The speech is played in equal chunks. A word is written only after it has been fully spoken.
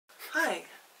Hi,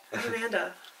 I'm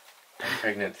Amanda. I'm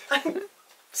pregnant. I'm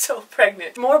so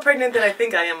pregnant. More pregnant than I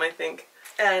think I am, I think.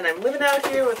 And I'm living out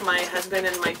here with my husband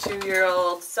and my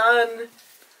 2-year-old son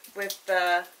with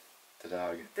the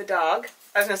dog.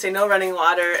 I was going to say no running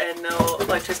water and no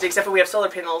electricity, except for we have solar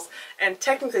panels. And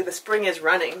technically the spring is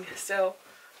running, so,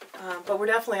 but we're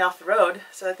definitely off the road,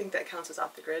 so I think that counts as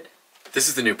off the grid. This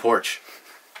is the new porch.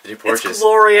 The new porch It's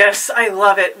glorious. I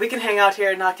love it. We can hang out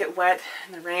here and not get wet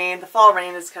in the rain. The fall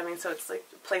rain is coming, so it's like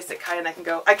a place that Kai and I can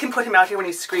go. I can put him out here when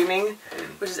he's screaming,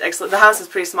 which is excellent. The house is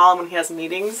pretty small when he has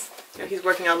meetings. You know, he's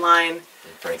working online.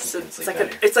 So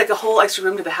it's like a whole extra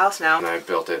room to the house now. And I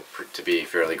built it to be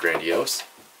fairly grandiose.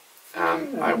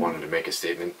 I wanted to make a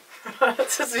statement.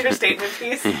 This is your statement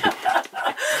piece.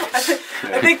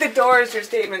 I think the door is your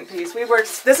statement piece.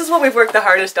 This is what we've worked the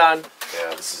hardest on.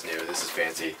 Yeah, this is new. This is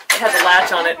fancy. It has a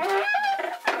latch on it.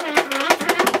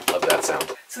 Love that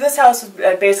sound. So this house was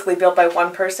basically built by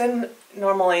one person.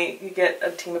 Normally you get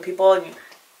a team of people and you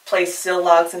place sill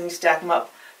logs and you stack them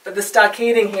up. But the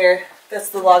stockading here, that's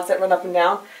the logs that run up and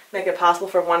down, make it possible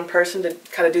for one person to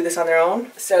kind of do this on their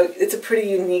own. So it's a pretty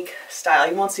unique style.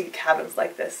 You won't see cabins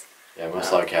like this. Yeah,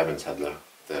 most log cabins have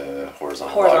the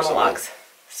horizontal logs.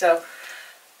 So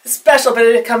it's special, but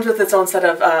it comes with its own set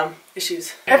of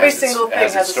issues. Every single thing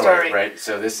has a story. Right?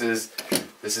 So this is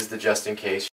the just in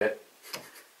case shit.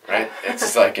 Right? It's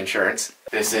just like insurance.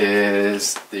 This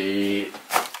is the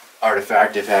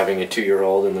artifact of having a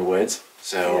 2-year-old in the woods.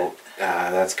 So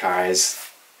that's Kai's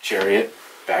chariot,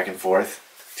 back and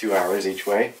forth, 2 hours each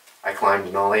way. I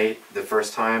climbed Denali the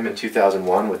first time in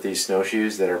 2001 with these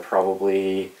snowshoes that are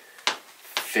probably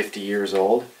 50 years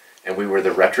old. And we were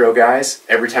the retro guys.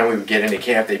 Every time we would get into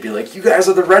camp, they'd be like, "You guys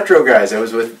are the retro guys." I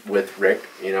was with Rick,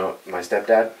 you know, my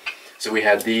stepdad. So we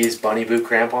had these bunny boot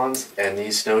crampons and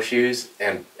these snowshoes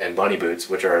and bunny boots,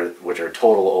 which are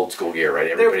total old school gear,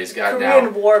 right? Everybody's got now.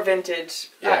 Korean War vintage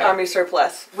Army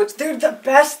surplus, which they're the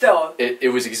best though.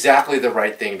 It was exactly the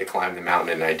right thing to climb the mountain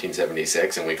in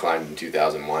 1976, and we climbed in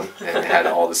 2001 and had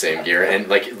all the same gear. And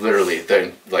like literally,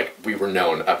 we were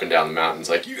known up and down the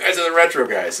mountains like, "You guys are the retro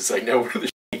guys." It's like, no, we're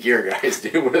the gear guys,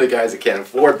 dude. We're the guys that can't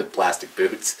afford the plastic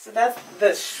boots. So that's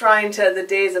the shrine to the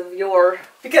days of yore.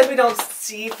 Because we don't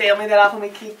see family that often, we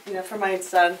keep, you know, for my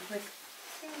son, like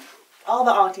all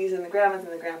the aunties and the grandmas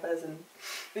and the grandpas, and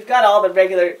we've got all the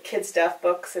regular kid stuff,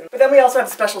 books, but then we also have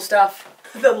special stuff.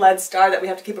 The lead star that we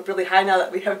have to keep up really high now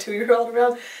that we have a 2-year-old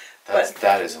around.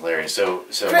 That is hilarious. So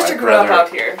Krister grew up out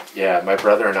here. Yeah, my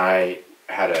brother and I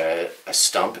had a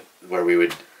stump where we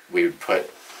would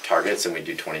put targets and we'd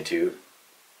do 22.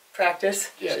 Practice.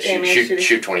 Yeah,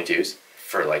 shoot 22s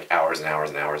for like hours and hours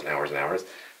and hours and hours and hours,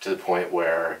 to the point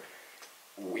where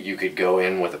you could go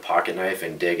in with a pocket knife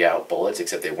and dig out bullets,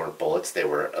 except they weren't bullets, they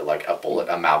were like a bullet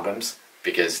amalgams,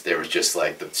 because there was just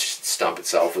like the stump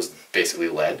itself was basically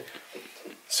lead.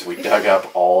 So we dug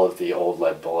up all of the old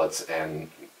lead bullets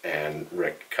and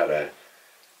Rick cut a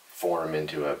form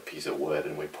into a piece of wood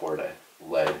and we poured a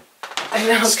lead. I know,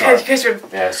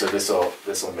 yeah, so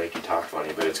this'll make you talk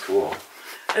funny, but it's cool.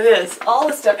 It is. All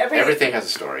the stuff. Everything has a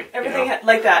story. Everything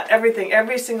like that. Everything.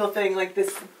 Every single thing. Like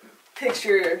this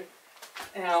picture,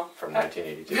 you know. From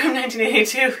 1982. From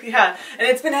 1982, yeah. And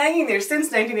it's been hanging there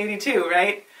since 1982,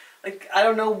 right? Like, I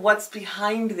don't know what's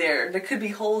behind there. There could be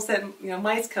holes that, you know,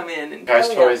 mice come in. And Guys'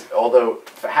 toys, although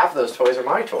half of those toys are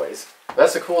my toys.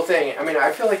 That's the cool thing. I mean,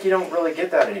 I feel like you don't really get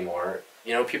that anymore.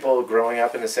 You know, people growing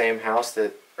up in the same house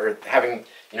or having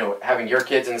your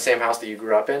kids in the same house that you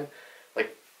grew up in.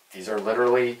 These are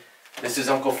literally, this is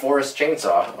Uncle Forrest's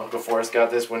chainsaw. Uncle Forrest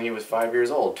got this when he was 5 years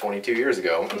old, 22 years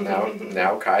ago. And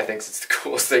now Kai thinks it's the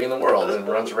coolest thing in the world and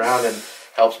runs around and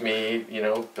helps me, you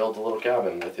know, build a little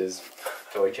cabin with his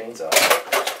toy chainsaw.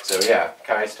 So yeah,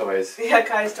 Kai's toys. Yeah,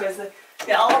 Kai's toys.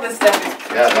 Yeah, all of this stuff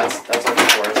is... Yeah, that's Uncle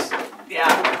Forrest.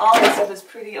 Yeah, all this stuff is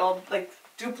pretty old. Like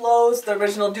Duplos, the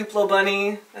original Duplo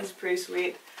bunny. That's pretty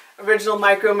sweet. Original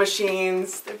micro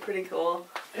machines. They're pretty cool.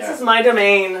 Yeah. This is my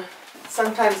domain.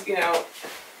 Sometimes, you know, it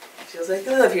feels like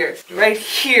I live here. Right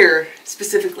here,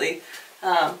 specifically.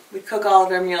 We cook all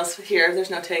of our meals here. There's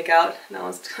no takeout. No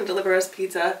one's going to deliver us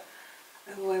pizza.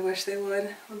 Oh, I wish they would.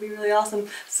 It would be really awesome.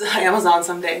 So Amazon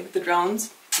someday with the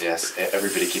drones. Yes,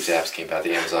 everybody keeps asking about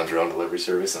the Amazon drone delivery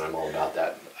service, and I'm all about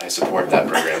that. I support that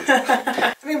program.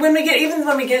 I mean, even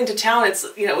when we get into town, it's,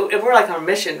 you know, we're like on a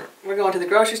mission. We're going to the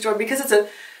grocery store because it's a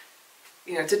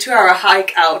 2-hour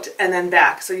hike out and then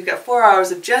back. So you've got 4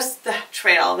 hours of just the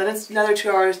trail. Then it's another 2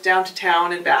 hours down to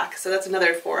town and back. So that's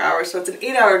another 4 hours. So it's an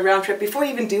 8-hour round trip before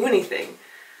you even do anything.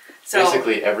 So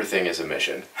basically, everything is a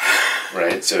mission,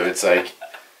 right? So it's like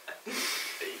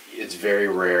it's very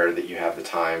rare that you have the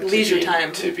time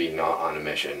to be not on a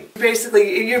mission.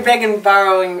 Basically, you're begging,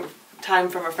 borrowing time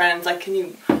from a friend. It's like, can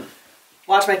you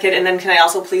watch my kid, and then can I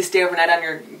also please stay overnight on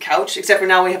your couch? Except for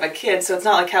now we have a kid, so it's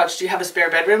not like couch. Do you have a spare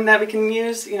bedroom that we can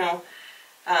use? You know,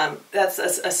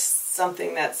 that's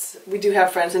something that's, we do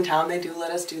have friends in town. They do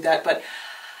let us do that, but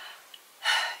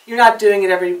you're not doing it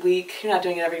every week. You're not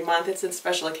doing it every month. It's a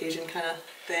special occasion kind of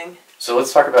thing. So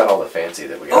let's talk about all the fancy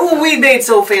that we got. Oh, we made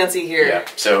so fancy here. Yeah.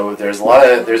 So there's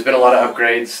been a lot of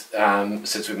upgrades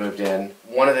since we moved in.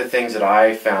 One of the things that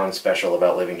I found special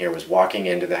about living here was walking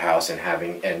into the house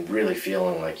and really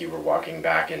feeling like you were walking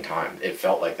back in time. It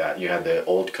felt like that. You had the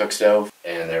old cook stove,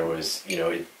 and there was, you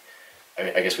know,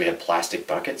 I guess we had plastic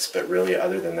buckets, but really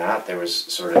other than that, there was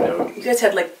sort of no... You guys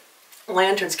had like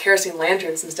lanterns, kerosene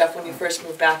lanterns and stuff when you first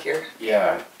moved back here.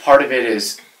 Yeah. Part of it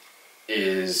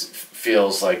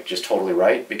feels like just totally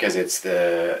right, because it's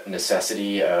the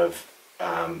necessity of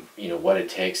you know, what it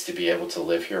takes to be able to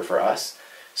live here for us.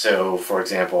 So for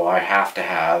example, I have to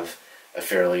have a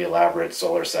fairly elaborate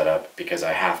solar setup because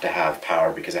I have to have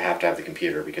power, because I have to have the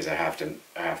computer, because I have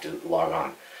to log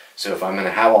on. So if I'm going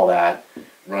to have all that,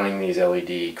 running these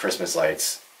LED Christmas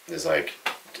lights is like,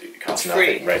 it costs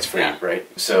nothing, free. Right? It's free, yeah.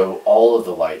 Right? So all of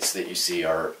the lights that you see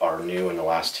are new in the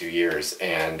last 2 years,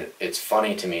 and it's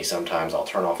funny to me sometimes. I'll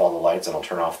turn off all the lights and I'll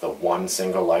turn off the one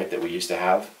single light that we used to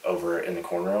have over in the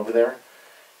corner over there,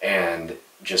 and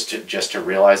just to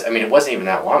realize, I mean, it wasn't even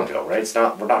that long ago, right?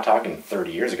 We're not talking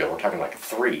 30 years ago. We're talking like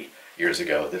 3 years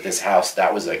ago that this house,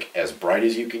 that was like as bright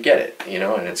as you could get it, you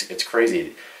know. And it's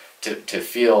crazy to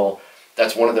feel.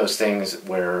 That's one of those things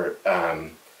where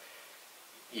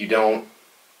you don't.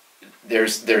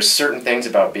 There's certain things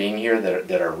about being here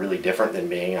that are really different than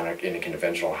being in a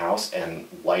conventional house, and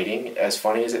lighting, as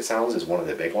funny as it sounds, is one of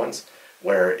the big ones,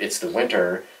 where it's the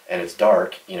winter and it's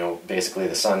dark. You know, basically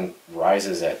the sun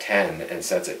rises at 10 and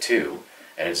sets at 2,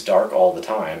 and it's dark all the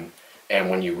time. And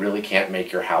when you really can't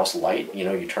make your house light, you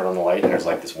know, you turn on the light and there's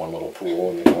like this one little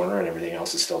pool in the corner and everything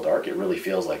else is still dark. It really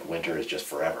feels like winter is just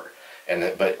forever.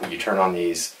 But you turn on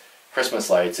these Christmas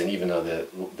lights, and even though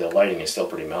the lighting is still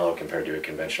pretty mellow compared to a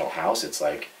conventional house, it's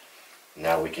like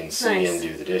now we can see and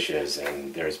do the dishes.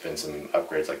 And there's been some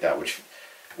upgrades like that,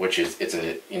 which is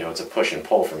it's a push and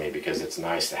pull for me, because it's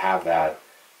nice to have that,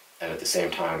 and at the same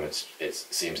time it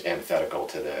seems antithetical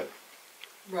to the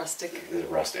rustic. The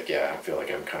rustic, yeah. I feel like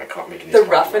I'm kind of making these the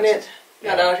roughing it.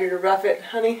 Not out here to rough it,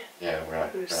 honey. Yeah, we're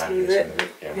out here to smooth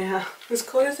it. Yeah. Whose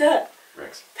coat is that?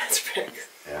 Rick's. That's Rick's.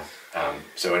 Yeah.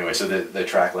 So anyway, so the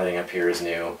track lighting up here is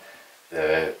new.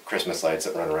 The Christmas lights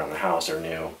that run around the house are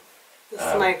new. This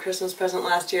is my Christmas present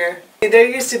last year. There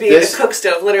used to be a cook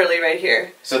stove literally right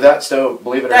here. So that stove,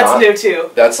 believe it or not, that's new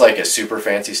too. That's like a super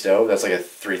fancy stove. That's like a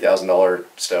 $3,000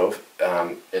 stove.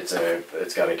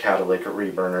 It's got a catalytic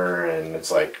reburner, and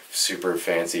it's like super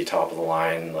fancy, top of the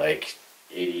line, like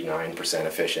 89%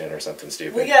 efficient or something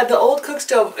stupid. Well, yeah, the old cook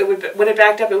stove, when it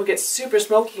backed up, it would get super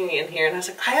smoky in here. And I was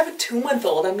like, I have a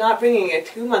 2-month-old. I'm not bringing a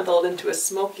 2-month-old into a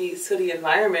smoky, sooty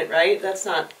environment, right? That's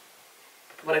not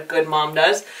what a good mom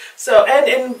does. So,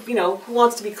 and you know, who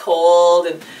wants to be cold?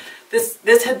 And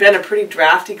this had been a pretty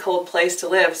drafty, cold place to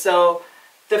live. So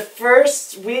the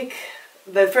first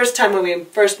time when we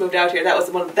first moved out here, that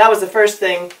was the first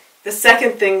thing. The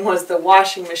second thing was the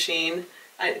washing machine.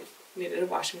 I needed a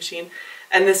washing machine.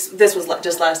 And this was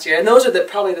just last year, and those are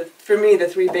probably for me the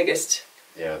 3 biggest.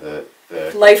 Yeah, the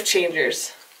life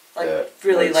changers,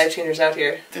 really life changers out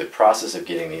here. The process of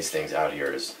getting these things out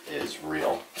here is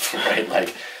real, right?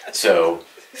 Like, so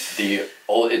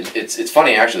it's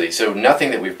funny actually. So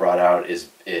nothing that we've brought out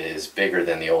is bigger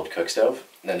than the old cook stove.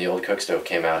 And then the old cook stove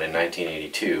came out in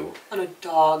 1982 on a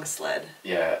dog sled.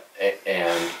 Yeah,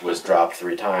 and was dropped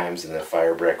 3 times, and the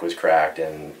fire brick was cracked,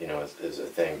 and you know, is a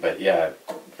thing. But yeah,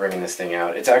 bringing this thing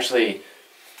out,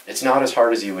 it's not as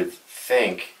hard as you would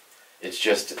think. It's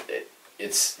just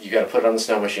you got to put it on the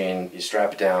snow machine, you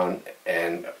strap it down,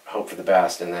 and hope for the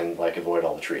best, and then like avoid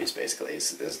all the trees. Basically,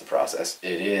 is the process.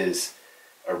 It is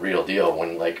a real deal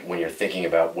when you're thinking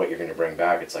about what you're going to bring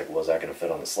back. It's like, well, is that going to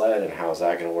fit on the sled, and how is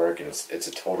that going to work? And it's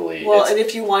a totally and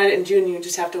if you want it in June, you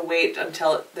just have to wait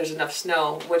until there's enough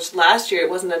snow, which last year it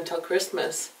wasn't until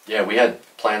Christmas. Yeah, we had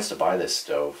plans to buy this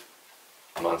stove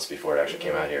months before it actually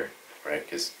came out here, right?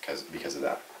 Because of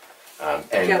that.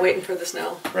 And yeah, waiting for the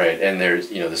snow. Right, and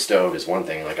there's, you know, the stove is one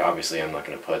thing. Like, obviously I'm not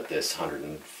going to put this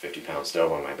 150-pound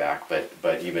stove on my back,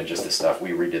 but even just the stuff, we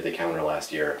redid the counter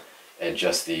last year, and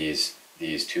just these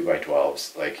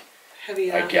 2x12s, like,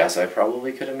 heavy. I guess I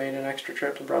probably could have made an extra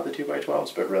trip and brought the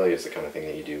 2x12s, but really it's the kind of thing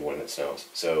that you do when it snows.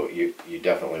 So you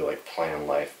definitely like plan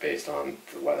life based on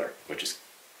the weather, which is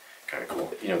kind of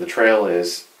cool. You know, the trail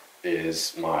is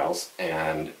is miles,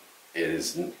 and it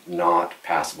is not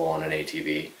passable on an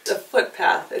ATV. It's a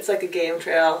footpath. It's like a game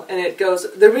trail, and it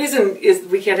goes. The reason is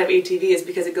we can't have ATV is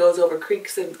because it goes over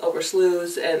creeks and over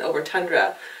sloughs and over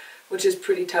tundra, which is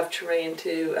pretty tough terrain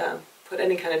to put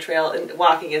any kind of trail. And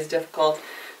walking is difficult.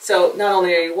 So not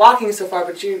only are you walking so far,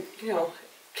 but you know,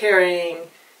 carrying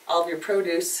all of your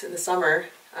produce in the summer.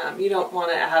 You don't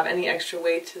want to have any extra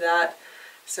weight to that.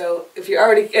 So if you're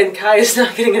already, and Kai is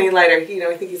not getting any lighter. You know,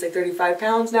 I think he's like 35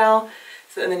 pounds now.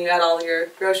 So, and then you add all your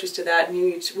groceries to that, and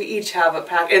we each have a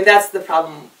pack. And that's the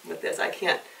problem with this. I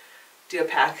can't do a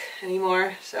pack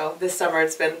anymore. So this summer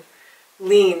it's been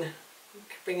lean,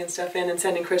 bringing stuff in and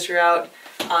sending Krister out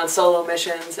on solo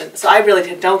missions. And so I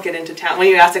really don't get into town. When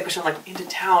you ask that question, I'm like, into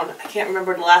town? I can't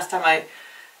remember the last time I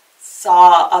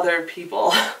saw other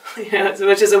people, you know,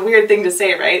 which is a weird thing to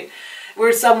say, right?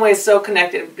 We're in some ways so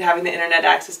connected, having the internet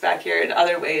access back here. In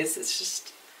other ways, it's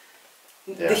just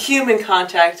the human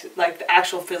contact, like the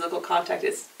actual physical contact,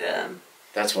 is.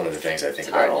 That's one of the things I think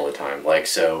about all the time. Like,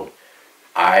 so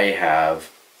I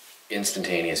have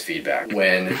instantaneous feedback.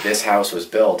 When this house was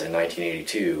built in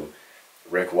 1982,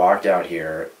 Rick walked out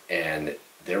here, and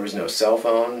there was no cell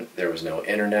phone, there was no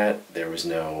internet, there was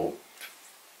no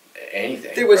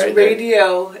anything. There was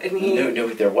radio, and he... No,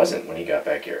 there wasn't when he got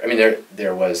back here. I mean,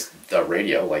 there was the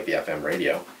radio, like the FM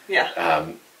radio.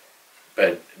 Yeah.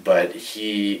 But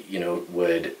he, you know,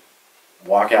 would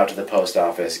walk out to the post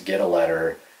office, get a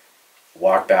letter,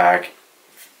 walk back,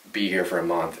 be here for a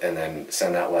month, and then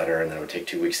send that letter, and then it would take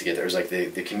 2 weeks to get there. It was like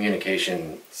the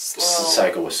communication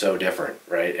cycle was so different,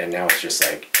 right? And now it's just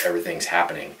like everything's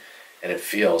happening, and it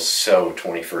feels so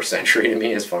 21st century to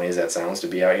me, as funny as that sounds, to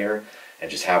be out here and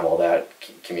just have all that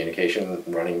communication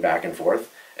running back and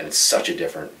forth. And it's such a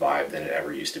different vibe than it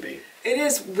ever used to be. It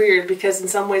is weird because in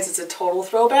some ways it's a total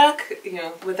throwback, you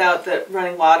know, without the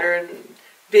running water and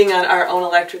being on our own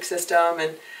electric system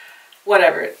and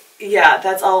whatever. Yeah,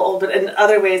 that's all old, but in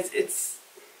other ways it's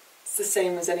the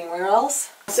same as anywhere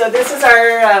else. So this is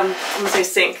our, I'm going to say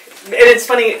sink. And it's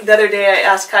funny, the other day I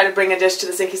asked Kai to bring a dish to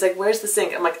the sink. He's like, where's the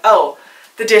sink? I'm like, oh,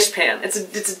 the dish pan.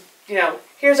 It's you know,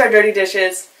 here's our dirty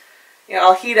dishes. You know,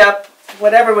 I'll heat up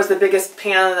whatever was the biggest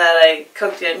pan that I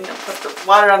cooked in, you know, put the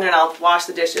water on there, and I'll wash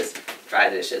the dishes, dry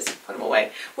the dishes, put them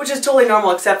away, which is totally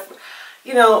normal, except,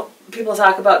 you know, people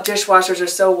talk about dishwashers are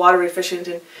so water efficient,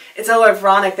 and it's so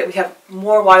ironic that we have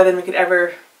more water than we could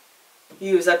ever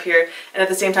use up here, and at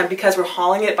the same time, because we're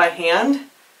hauling it by hand,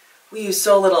 we use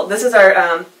so little. This is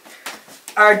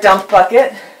our dump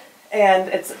bucket, and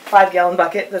it's a 5-gallon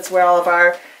bucket. That's where all of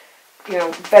our, you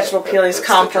know, vegetable peelings,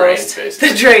 compost,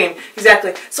 the drain,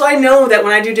 exactly. So I know that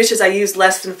when I do dishes, I use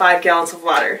less than 5 gallons of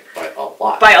water. By a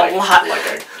lot. By a lot.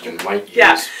 You might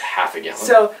use half a gallon.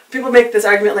 So people make this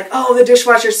argument like, oh, the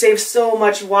dishwasher saves so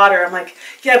much water. I'm like,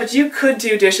 yeah, but you could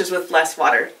do dishes with less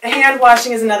water. Hand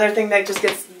washing is another thing that just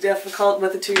gets difficult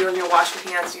with the 2-year-old. You know, wash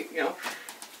your hands, you know,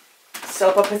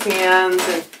 soap up his hands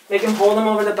and make him hold them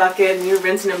over the bucket, and you're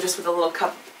rinsing them just with a little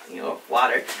cup, you know, of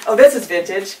water. Oh, this is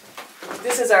vintage.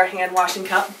 This is our hand washing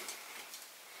cup.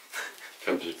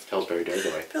 Pillsbury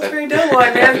Doughboy. Pillsbury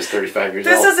Doughboy, man. It's 35 years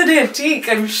old. This is an antique,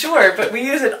 I'm sure, but we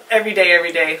use it every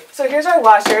day. So here's our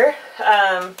washer.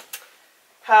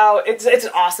 How it's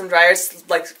an awesome dryer. It's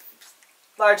like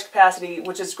large capacity,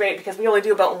 which is great because we only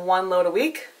do about 1 load a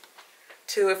week.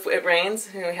 2 if it rains,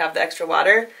 and we have the extra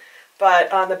water.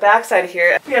 But on the back side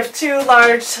here, we have 2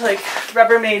 large, like,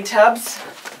 Rubbermaid tubs.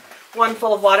 1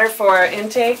 full of water for our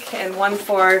intake and 1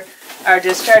 for our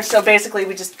discharge. So basically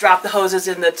we just drop the hoses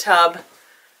in the tub,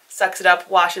 sucks it up,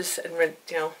 washes, and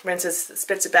you know, rinses,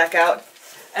 spits it back out.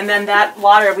 And then that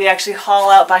water we actually haul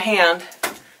out by hand,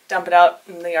 dump it out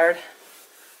in the yard.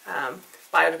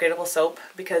 Biodegradable soap,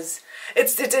 because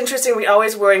it's interesting, we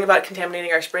always worrying about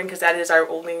contaminating our spring because that is our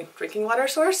only drinking water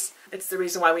source. It's the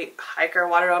reason why we hike our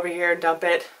water over here and dump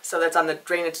it so that's on the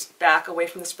drainage back away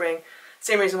from the spring.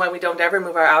 Same reason why we don't ever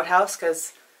move our outhouse,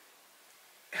 because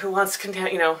who wants to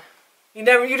contaminate, you know,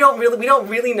 we don't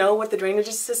really know what the drainage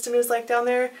system is like down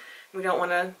there. We don't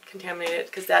want to contaminate it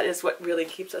because that is what really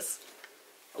keeps us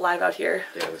alive out here.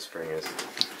 Yeah, the spring is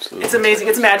absolutely. It's amazing.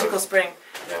 It's a magical spring.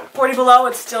 Yeah. 40 below,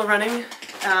 it's still running.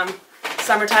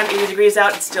 Summertime, 80 degrees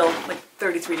out, it's still like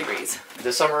 33 degrees.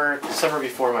 The summer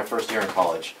before my first year in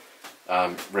college,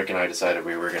 Rick and I decided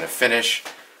we were going to finish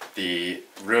the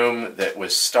room that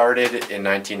was started in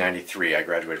 1993. I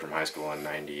graduated from high school in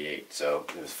 98, so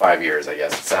it was 5 years, I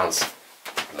guess. It sounds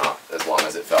not as long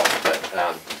as it felt,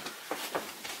 but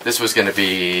this was going to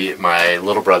be my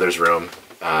little brother's room,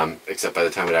 except by the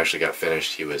time it actually got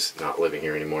finished, he was not living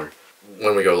here anymore.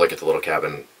 When we go look at the little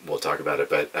cabin, we'll talk about it,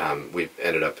 but we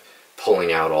ended up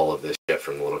pulling out all of this shit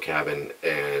from the little cabin,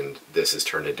 and this has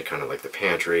turned into kind of like the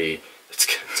pantry.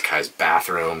 It's Kai's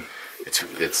bathroom.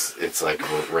 It's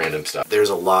like random stuff. There's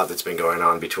a lot that's been going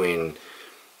on between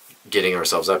getting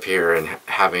ourselves up here and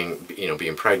having, you know,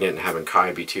 being pregnant and having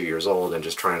Kai be 2 years old and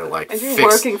just trying to like and you're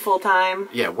working full time.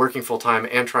 Yeah, working full time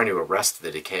and trying to arrest the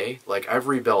decay. Like, I've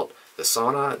rebuilt the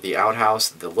sauna, the outhouse,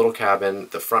 the little cabin,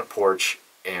 the front porch,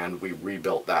 and we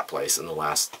rebuilt that place in the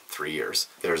last 3 years.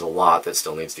 There's a lot that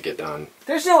still needs to get done.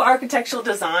 There's no architectural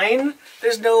design.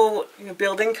 There's no, you know,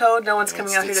 building code. No one's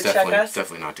coming out here to check us.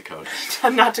 Definitely not to code.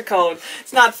 Not to code.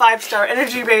 It's not 5-star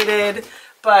energy rated,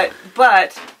 but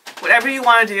whatever you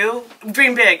want to do,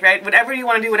 dream big, right? Whatever you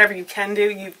want to do, whatever you can do,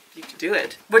 you can do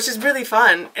it, which is really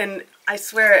fun. And I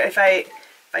swear, if I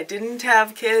didn't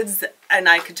have kids and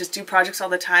I could just do projects all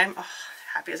the time, oh,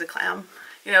 happy as a clam.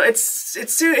 You know, it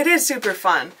is super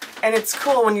fun, and it's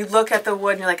cool when you look at the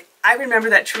wood and you're like, I remember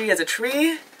that tree as a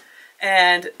tree,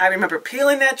 and I remember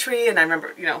peeling that tree, and I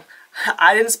remember, you know,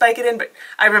 I didn't spike it in, but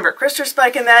I remember Krister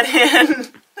spiking that in.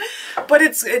 But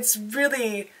it's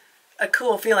really a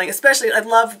cool feeling. Especially, I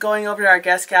love going over to our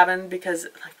guest cabin because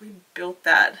like we built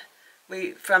that.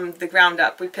 From the ground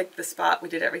up. We picked the spot. We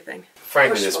did everything.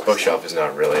 Frankly, this bookshelf is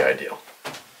not really ideal.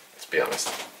 Let's be honest.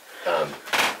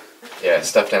 Yeah,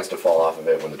 stuff tends to fall off of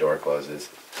it when the door closes.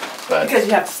 But because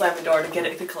you have to slam the door to get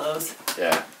it to close.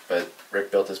 Yeah, but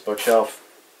Rick built this bookshelf.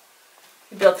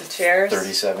 He built the chairs.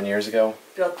 37 years ago.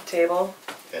 Built the table.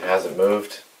 It hasn't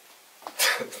moved.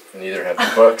 Neither have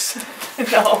the books.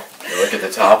 No. You look at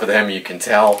the top of them, you can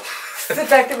tell. It's the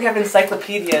fact that we have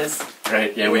encyclopedias.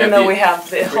 Right, yeah, we have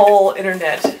the whole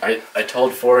internet. I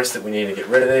told Forrest that we need to get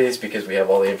rid of these because we have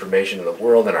all the information in the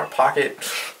world in our pocket.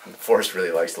 Forrest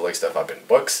really likes to look stuff up in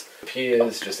books.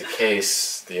 Encyclopedias, just in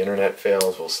case the internet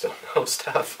fails, we'll still know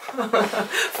stuff.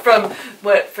 From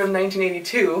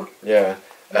 1982? Yeah.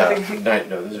 No,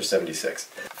 those are 76.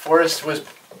 Forrest was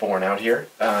born out here.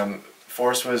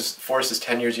 Forrest is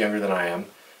 10 years younger than I am.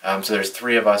 So there's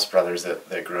 3 of us brothers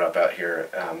that grew up out here,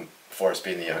 Forrest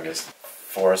being the youngest.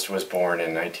 Forrest was born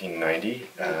in 1990,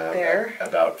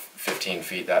 about 15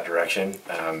 feet that direction.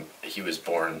 He was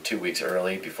born 2 weeks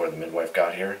early before the midwife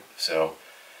got here, so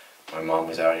my mom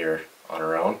was out here on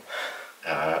her own.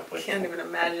 Can't even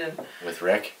imagine. With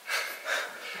Rick.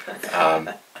 It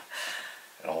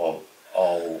all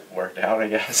worked out, I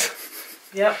guess.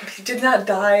 Yep, he did not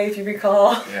die, if you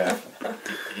recall. Yeah,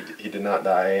 he did not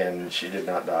die, and she did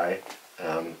not die.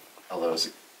 Although it was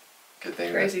a good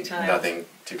thing that nothing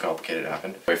too complicated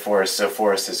happened. Forrest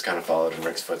has kind of followed in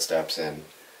Rick's footsteps, and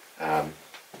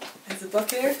is the book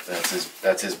here?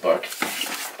 That's his book.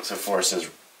 So Forrest has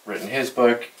written his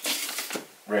book.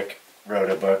 Rick wrote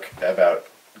a book about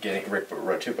Rick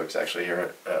wrote 2 books actually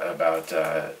here about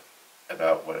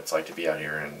what it's like to be out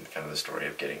here and kind of the story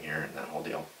of getting here and that whole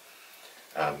deal.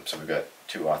 So we've got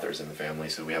 2 authors in the family,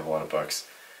 so we have a lot of books.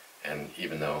 And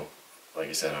even though, like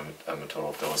I said, I'm a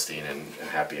total Philistine and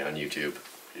happy on YouTube,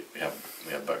 we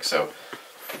have books. So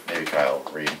maybe Kyle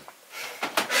will read.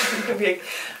 You could be a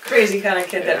crazy kind of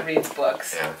kid that reads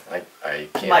books. Yeah, I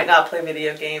can't. Might not play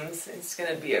video games. It's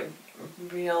gonna be a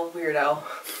real weirdo.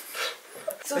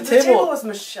 So the table was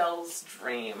Michelle's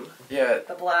dream. Yeah.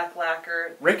 The black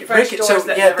lacquer. Rick so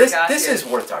yeah, this is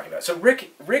worth talking about. So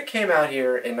Rick came out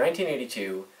here in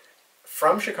 1982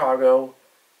 from Chicago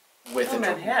with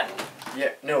Manhattan.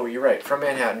 Yeah, no, you're right. From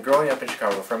Manhattan, growing up in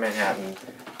Chicago, from Manhattan,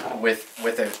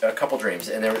 with a couple dreams,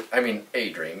 and a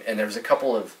dream, and there was a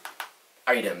couple of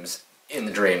items in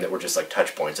the dream that were just like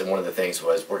touch points, and one of the things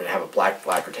was we're gonna have a black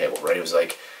lacquer table, right? It was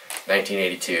like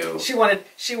 1982.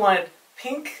 She wanted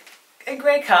pink and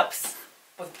gray cups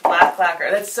with black lacquer.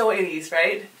 That's so 80s,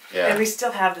 right? Yeah. And we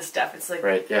still have this stuff. It's like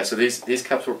right. Yeah. So these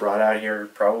cups were brought out here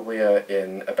probably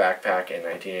in a backpack in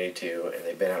 1982, and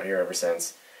they've been out here ever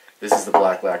since. This is the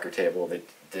black lacquer table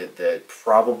that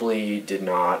probably did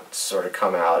not sort of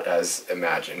come out as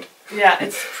imagined. Yeah,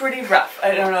 it's pretty rough.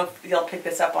 I don't know if you'll pick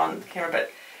this up on camera,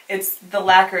 but the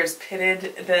lacquer is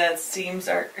pitted, the seams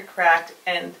are cracked,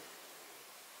 and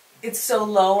it's so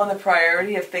low on the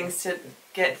priority of things to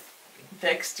get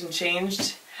fixed and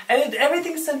changed. And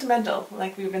everything's sentimental,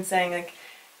 like we've been saying. Like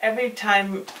every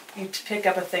time you pick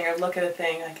up a thing or look at a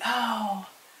thing, like, oh,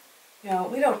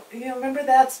 remember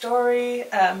that story?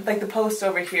 Like the post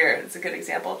over here is a good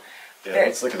example. Yeah,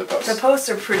 let's look at the posts. The posts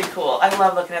are pretty cool. I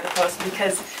love looking at the posts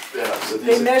because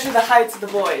they measure the heights of the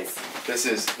boys. This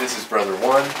is brother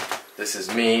 1. This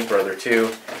is me, brother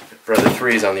 2. Brother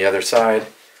 3 is on the other side.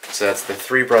 So that's the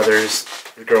 3 brothers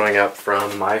growing up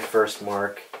from my first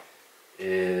mark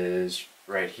is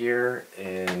right here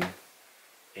in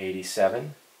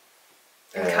 87.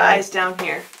 And Kai's down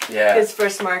here. Yeah. His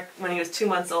first mark when he was 2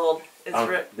 months old.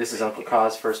 This is Uncle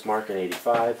Ka's first mark in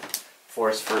 '85.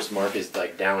 Forrest's first mark is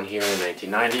like down here in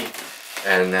 1990.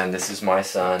 And then this is my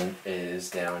son is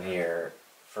down here,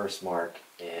 first mark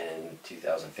in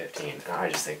 2015. And I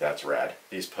just think that's rad.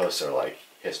 These posts are like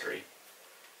history.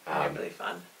 They're really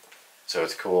fun. So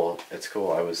it's cool. It's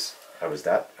cool. I was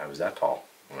that tall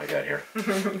when I got here.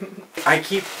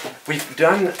 We've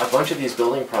done a bunch of these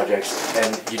building projects,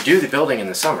 and you do the building in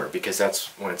the summer because that's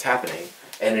when it's happening.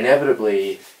 And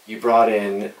inevitably, you brought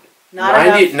in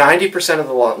 90% of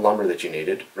the lumber that you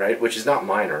needed, right? Which is not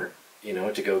minor, you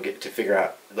know, to figure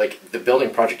out, like, the building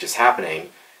project is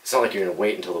happening. It's not like you're going to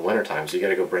wait until the winter time, so you got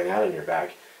to go bring that in your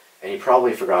bag. And you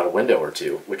probably forgot a window or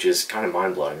two, which is kind of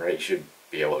mind-blowing, right? You should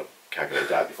be able to calculate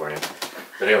that beforehand.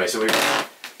 But anyway, so we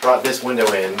brought this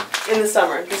window in the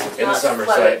summer. This was in the summer,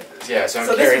 flooded.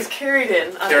 so this was carried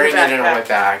in on carrying it in on my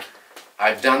back.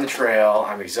 I've done the trail.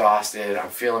 I'm exhausted. I'm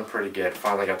feeling pretty good.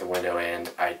 Finally got the window in.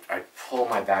 I pull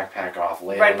my backpack off,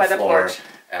 lay it on the floor,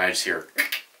 and I just hear.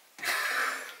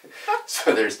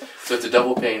 So it's a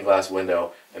double pane glass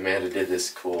window. Amanda did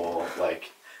this cool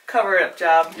like cover-up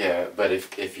job. Yeah, but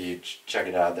if you check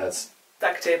it out, that's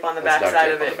duct tape on the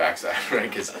backside of it. On the backside, right?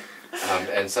 Because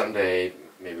and someday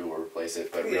maybe we'll replace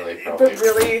it, but really probably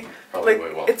like,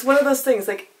 we won't. It's one of those things,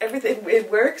 like, everything,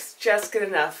 it works just good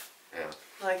enough. Yeah.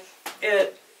 Like,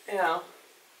 it, you know.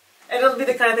 And it'll be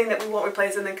the kind of thing that we won't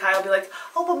replace, and then Kyle will be like,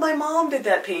 oh, but my mom did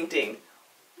that painting.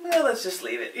 Well, let's just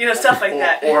leave it. You know, stuff like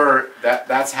that. Or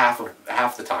that's half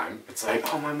the time. It's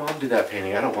like, oh, my mom did that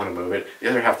painting. I don't want to move it. The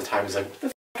other half the time is like, what the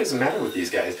f*** is the matter with these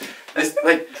guys?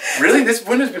 Really, this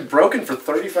window's been broken for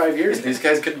 35 years, and these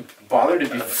guys couldn't bother to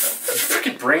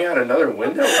freaking bring out another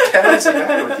window? What the hell is the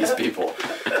matter with these people?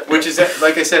 Which is,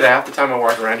 like I said, half the time I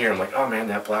walk around here, I'm like, oh man,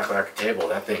 that black lacquer table,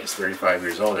 that thing is 35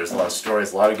 years old. There's a lot of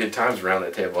stories, a lot of good times around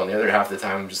that table. And the other half of the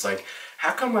time, I'm just like,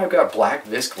 how come I've got black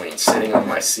Visqueen sitting on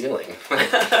my ceiling?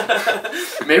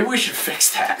 Maybe we should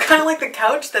fix that. Kind of like the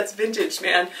couch that's vintage,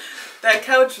 man. That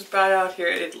couch was brought out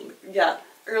here,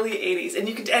 early 80s, and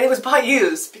it was bought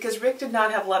used because Rick did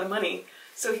not have a lot of money,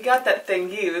 so he got that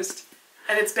thing used,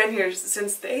 and it's been here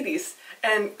since the 80s.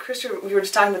 And Krister, we were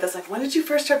just talking about this, like, when did you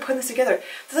first start putting this together?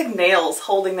 There's like nails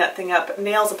holding that thing up,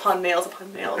 nails upon nails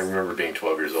upon nails. I remember being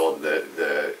 12 years old.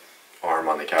 The arm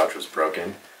on the couch was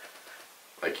broken.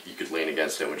 Like, you could lean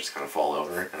against it and would just kind of fall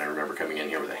over. And I remember coming in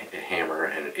here with a hammer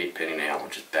and an 8-penny nail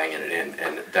and just banging it in.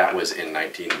 And that was in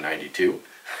 1992.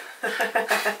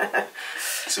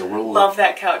 So love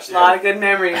that couch. A lot of good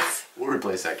memories. We'll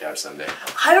replace that couch someday.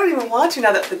 I don't even want to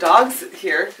now that the dog's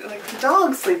here. Like, the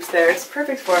dog sleeps there. It's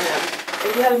perfect for him.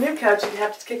 If you had a new couch, you'd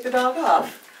have to kick the dog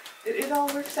off. It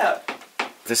all works out.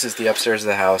 This is the upstairs of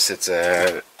the house. It's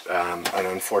an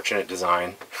unfortunate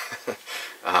design.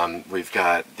 We've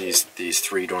got these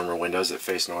 3 dormer windows that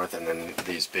face north, and then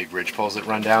these big ridge poles that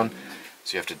run down.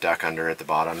 So you have to duck under at the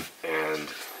bottom, and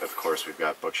of course we've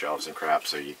got bookshelves and crap,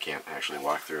 so you can't actually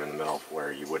walk through in the middle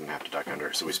where you wouldn't have to duck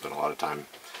under. So we spend a lot of time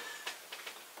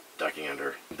ducking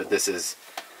under. But this is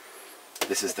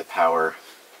the power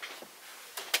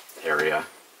area.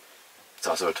 It's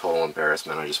also a total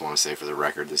embarrassment. I just want to say for the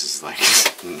record, this is like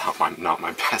not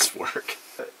my best work.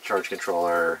 Charge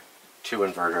controller, 2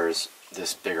 inverters.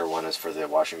 This bigger one is for the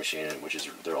washing machine, which is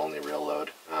their only real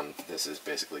load. This is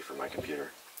basically for my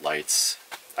computer. Lights.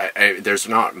 There's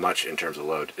not much in terms of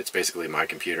load. It's basically my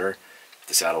computer,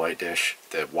 the satellite dish,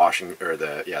 the washing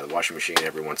machine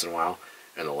every once in a while,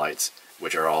 and the lights,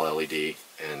 which are all LED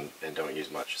and don't use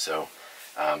much. So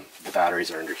the batteries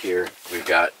are under here. We've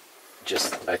got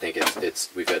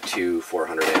we've got 2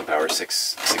 400 amp hour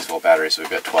 6 volt batteries. So we've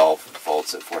got 12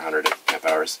 volts at 400 amp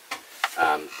hours.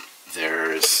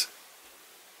 There's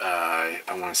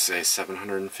I want to say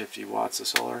 750 watts of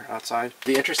solar outside.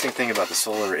 The interesting thing about the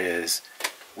solar is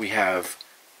we have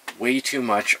way too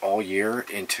much all year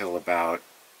until about,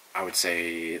 I would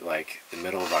say, like the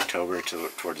middle of October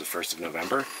towards the 1st of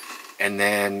November. And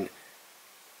then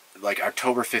like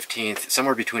October 15th,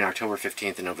 somewhere between October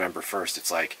 15th and November 1st,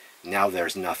 it's like now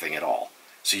there's nothing at all.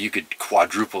 So you could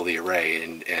quadruple the array,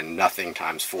 and nothing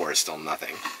times 4 is still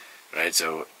nothing, right?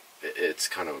 So it's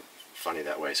kind of funny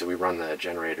that way. So we run the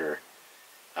generator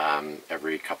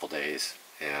every couple days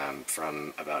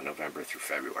from about November through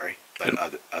February.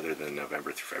 But other than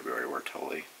November through February, we're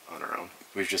totally on our own.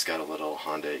 We've just got a little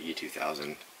Honda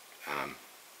E2000.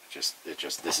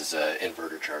 This is an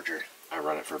inverter charger. I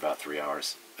run it for about 3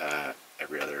 hours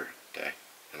every other day,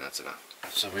 and that's enough.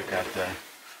 So we've got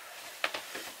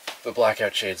the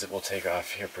blackout shades that we'll take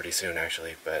off here pretty soon,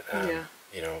 actually. But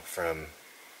you know, from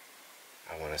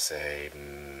I want to say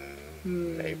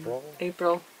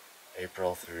April.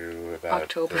 April through about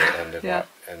October. the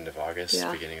end of August,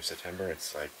 Yeah. beginning of September.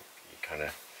 It's like you kind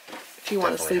of If you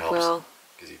want to sleep well.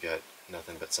 Because you've got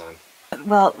nothing but sun.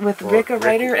 Well, with Rick a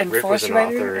writer and Rick Forrest was a an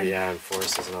writer. author, yeah, and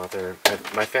Forrest is an author.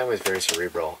 My family's very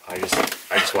cerebral. I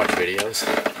just watch videos.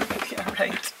 Yeah,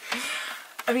 right.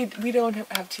 I mean, we don't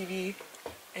have TV,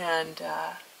 and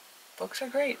books are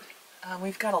great.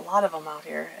 We've got a lot of them out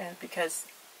here, and because,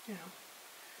 you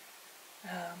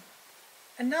know,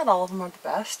 and not all of them are the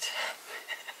best,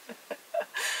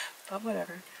 but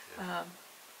whatever.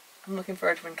 I'm looking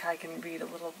forward to when Kai can read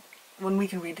when we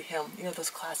can read to him, you know, those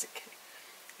classic,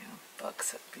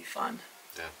 books. It'd be fun.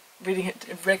 Yeah. Reading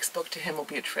Rick's book to him will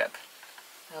be a trip.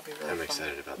 That'll be really fun. I'm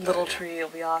excited about that. Little Tree will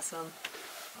be awesome.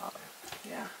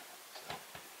 Yeah.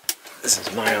 This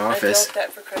is my office. I built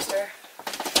that for Krister.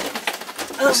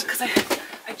 Because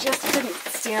I just couldn't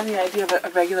stand the idea of a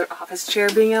regular office chair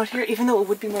being out here, even though it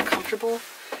would be more comfortable.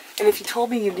 And if you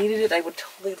told me you needed it, I would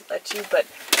totally let you, but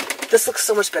this looks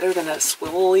so much better than a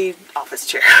swivelly office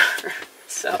chair.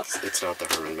 So It's not the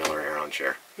Herman Miller Aeron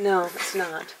chair. no, it's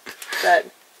not.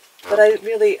 But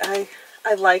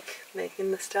I like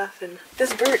making the stuff. And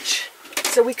this birch,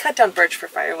 so we cut down birch for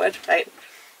firewood, right?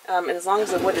 And as long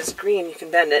as the wood is green, you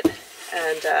can bend it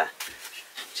and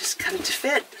just cut it to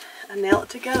fit and nail it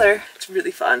together. It's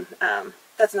really fun.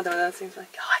 That's another one of those things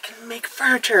like, oh, I can make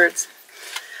furniture.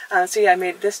 So yeah, I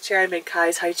made this chair. I made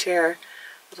Kai's high chair,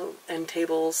 little end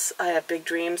tables. I have big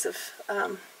dreams of,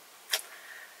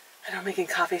 making a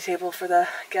coffee table for the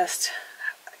guest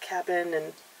cabin,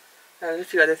 and a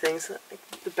few other things,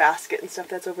 like the basket and stuff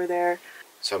that's over there.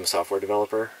 So I'm a software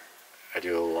developer. I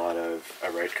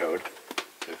write code.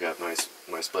 I've got my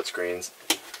split screens,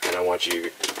 and I want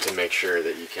you to make sure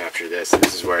that you capture this.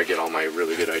 This is where I get all my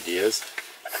really good ideas.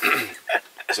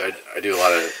 So I do a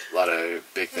lot of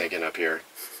big thinking up here,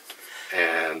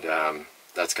 and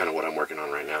that's kind of what I'm working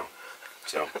on right now.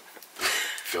 So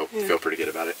feel pretty good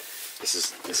about it. This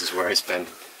is where I spend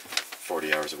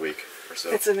 40 hours a week or so.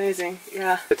 It's amazing,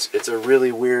 yeah. It's a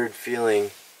really weird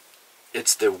feeling.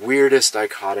 It's the weirdest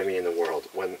dichotomy in the world.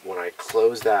 When I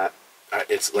close that,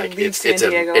 it's like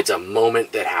it's a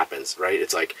moment that happens, right?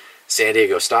 It's like San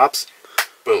Diego stops,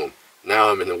 boom. Now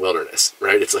I'm in the wilderness,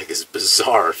 right? It's like this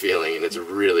bizarre feeling, and it's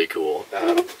really cool.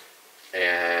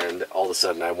 And all of a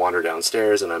sudden, I wander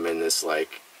downstairs, and I'm in this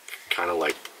kind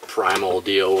of primal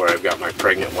deal where I've got my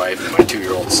pregnant wife and my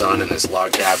 2-year-old son in this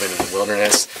log cabin in the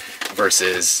wilderness,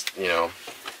 versus,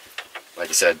 like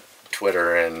you said,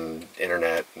 Twitter and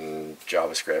internet and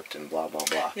JavaScript and blah blah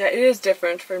blah. Yeah, it is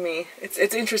different for me. It's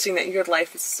interesting that your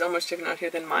life is so much different out here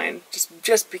than mine,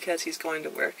 just because he's going to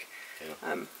work. Yeah.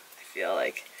 I feel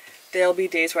like there'll be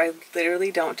days where I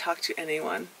literally don't talk to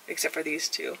anyone except for these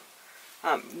two.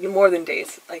 More than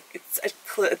days. Like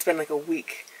it's been like a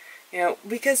week,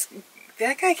 because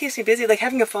that guy keeps me busy. Like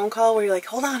having a phone call where you're like,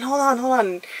 hold on.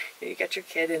 And, you got your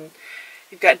kid and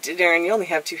you've got dinner and you only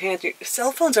have 2 hands. Your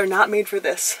cell phones are not made for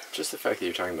this. Just the fact that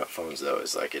you're talking about phones, though,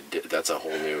 is that's a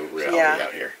whole new reality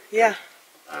out here. Yeah,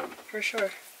 for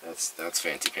sure. That's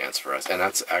fancy pants for us, and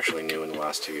that's actually new in the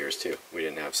last 2 years too. We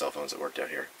didn't have cell phones that worked out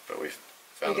here, but we've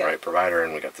found the right provider,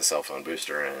 and we got the cell phone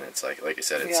booster, and it's like you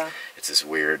said, it's this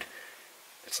weird.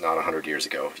 It's not 100 years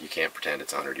ago. You can't pretend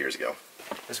it's 100 years ago.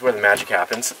 This is where the magic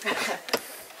happens.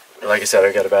 Like I said,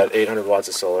 I've got about 800 watts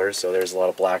of solar, so there's a lot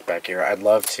of black back here. I'd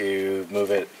love to move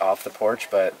it off the porch,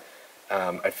 but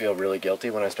I feel really guilty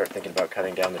when I start thinking about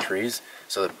cutting down the trees.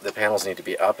 So the panels need to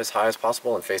be up as high as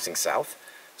possible and facing south.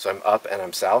 So I'm up and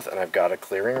I'm south, and I've got a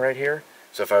clearing right here.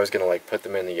 So if I was going to put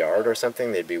them in the yard or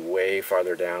something, they'd be way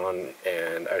farther down,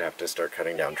 and I'd have to start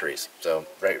cutting down trees. So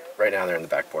right now they're in the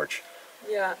back porch.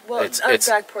 Yeah, well, our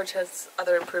back porch has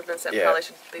other improvements that probably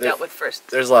should be dealt with first.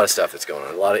 There's a lot of stuff that's going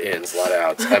on, a lot of ins, a lot of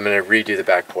outs. I'm going to redo the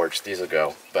back porch. These will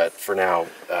go, but for now,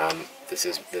 this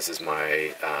is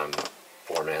my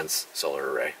 4-man's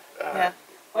solar array.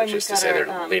 Which is to say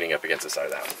they're leaning up against the side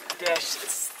of the house. Dish.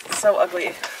 It's so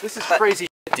ugly. This is crazy,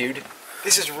 dude.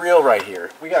 This is real right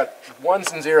here. We got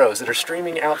ones and zeros that are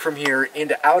streaming out from here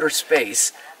into outer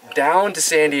space, down to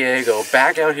San Diego,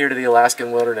 back out here to the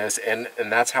Alaskan wilderness, and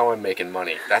that's how I'm making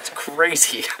money. That's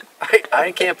crazy.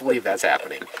 I can't believe that's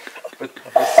happening. But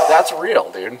that's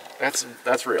real, dude.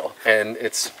 That's real. And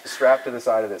it's strapped to the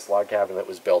side of this log cabin that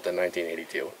was built in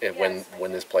 1982,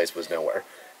 when this place was nowhere.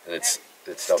 And it's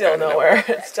still nowhere.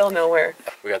 It's still nowhere.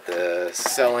 We got the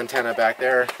cell antenna back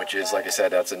there, which is, like I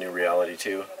said, that's a new reality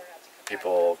too.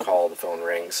 People call the phone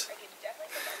rings.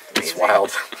 It's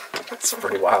wild. It's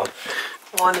pretty wild.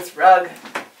 On this rug.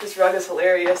 This rug is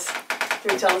hilarious.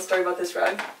 Can we tell the story about this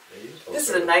rug? This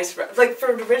is a nice rug. Like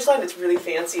for Ridgeline, it's really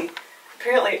fancy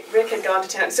apparently Rick had gone to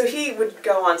town, so he would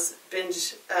go on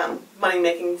binge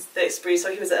money-making sprees,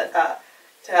 so he was a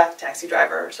taxi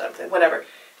driver or something, whatever.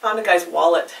 Found a guy's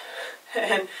wallet,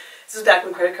 and this was back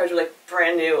when credit cards were like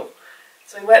brand new.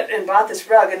 So he went and bought this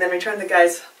rug and then returned the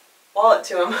guy's wallet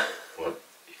to him. Well,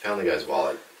 he found the guy's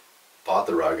wallet, bought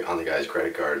the rug on the guy's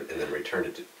credit card, and then returned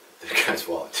it to the guy's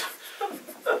wallet.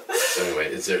 So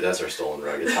anyway, that's our stolen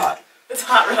rug. It's hot. It's a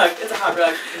hot rug. It's a hot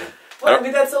rug. Yeah. Well, I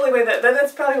mean, that's the only way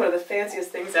that's probably one of the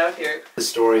fanciest things out here. The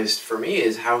stories for me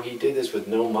is how he did this with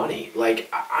no money.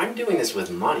 Like, I'm doing this with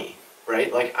money,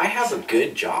 right? Like, I have a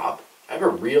good job. I have a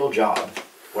real job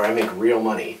where I make real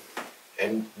money.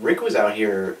 And Rick was out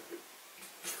here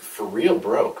for real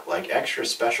broke, like extra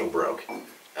special broke,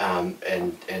 and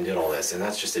did all this. And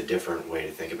that's just a different way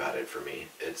to think about it for me.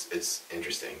 It's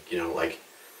interesting. You know, like,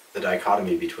 the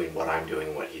dichotomy between what I'm doing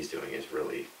and what he's doing is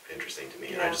really interesting to me.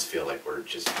 Yeah. And I just feel like we're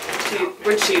just...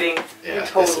 We're cheating. Yeah, we're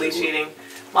totally cheating.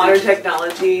 Modern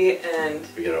technology and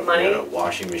money. We got a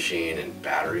washing machine and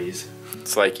batteries.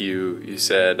 It's like you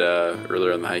said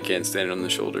earlier on the hike in, standing on the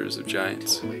shoulders of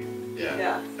giants. Totally. Yeah.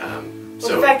 Yeah.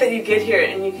 Well, the fact that you get here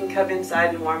and you can come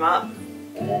inside and warm up.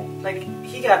 Like,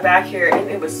 he got back here and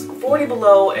it was 40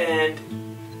 below and...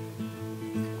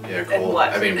 Yeah, cold. And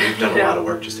what? I mean, we've done a lot of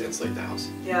work just to insulate the house.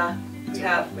 Yeah, we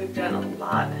have. We've done a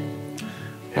lot.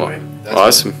 Anyway,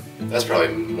 awesome. That's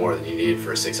probably more than you need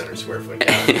for a 600 square foot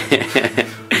cabin.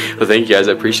 Well, thank you guys.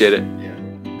 I appreciate it.